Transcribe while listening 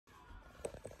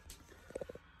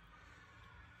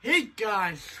Hey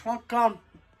guys, welcome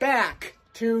back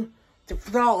to the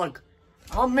vlog.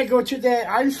 I'm making today.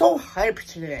 I'm so hyped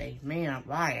today. Man,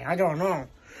 why? I don't know.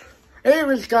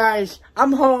 Anyways guys,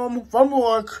 I'm home from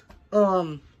work.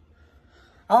 I'll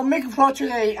make a vlog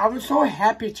today. I'm so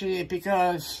happy today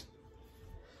because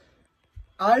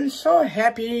I'm so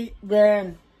happy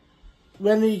when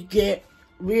we get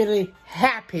really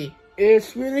happy.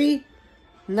 It's really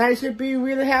nice to be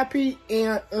really happy,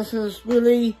 and this is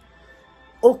really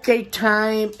okay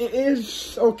time. It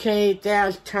is okay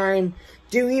that time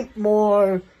doing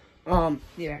more.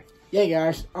 Yeah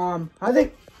guys. I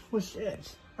think what's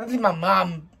this? I think my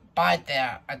mom bought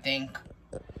that. I think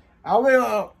I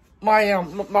will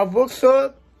my book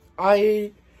shirt.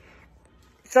 So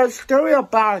story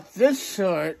about this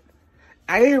shirt.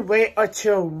 I didn't wait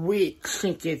until weeks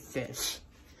to get this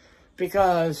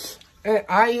because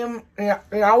I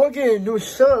will get a new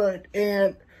shirt,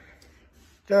 and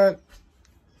the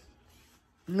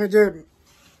main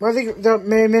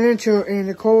manager in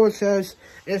the code says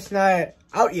it's not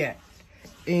out yet.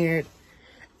 And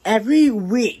every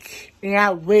week,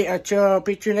 I wait until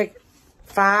between like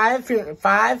 5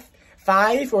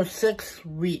 or 6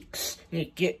 weeks to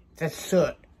get the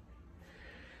shirt.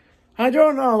 I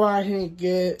don't know why I didn't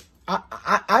get.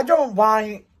 I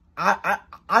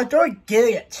don't get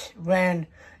it when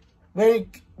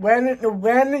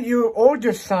you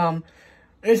order some.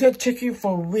 It's taking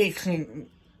for weeks, and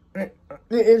it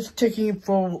is taking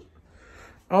for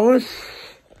almost.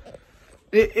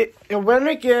 When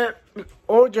I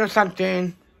order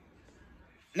something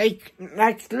like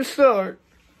this shirt,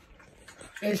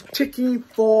 it's taking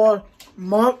for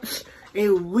months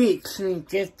and weeks to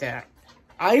get that.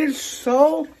 I am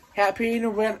so happy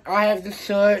when I have this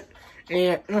shirt,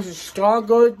 and it's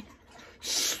stronger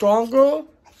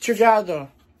together.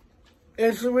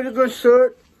 It's a really good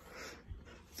shirt.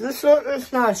 This shirt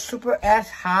is not super as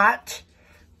hot,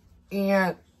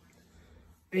 and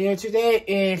today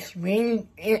is rainy.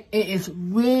 It is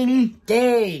rainy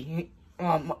day.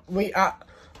 I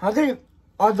think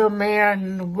other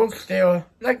man works there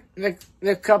like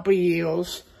a couple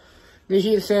years.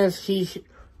 He says he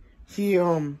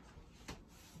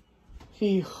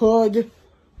heard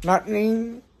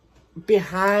nothing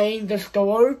behind the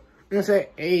store. And said,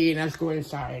 "Hey, let's go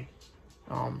inside."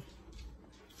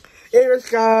 Anyways,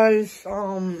 guys,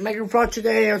 making vlog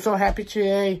today. I'm so happy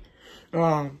today.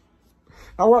 I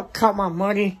want to cut my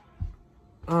money.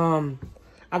 I'm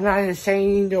not even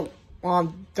saying the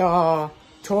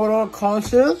total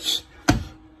costs,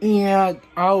 and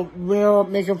I will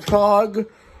make a vlog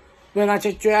when I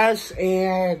take dress,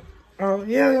 and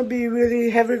yeah, it'll be really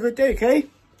have a good day, okay?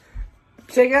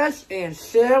 So guys, and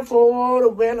share for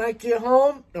when I get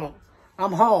home. No,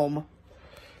 I'm home.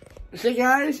 So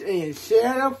guys, and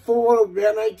share for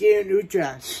when I get a new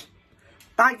dress.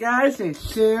 Bye guys, and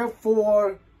share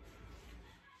for.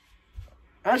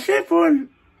 I share for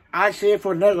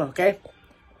Lego, okay?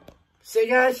 So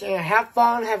guys, and have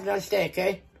fun, have a nice day,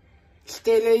 okay?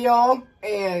 Stay there, y'all,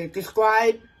 and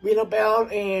subscribe, ring the bell,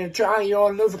 and turn on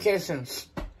your notifications.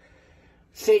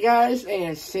 See you guys,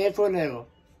 and share for Lego.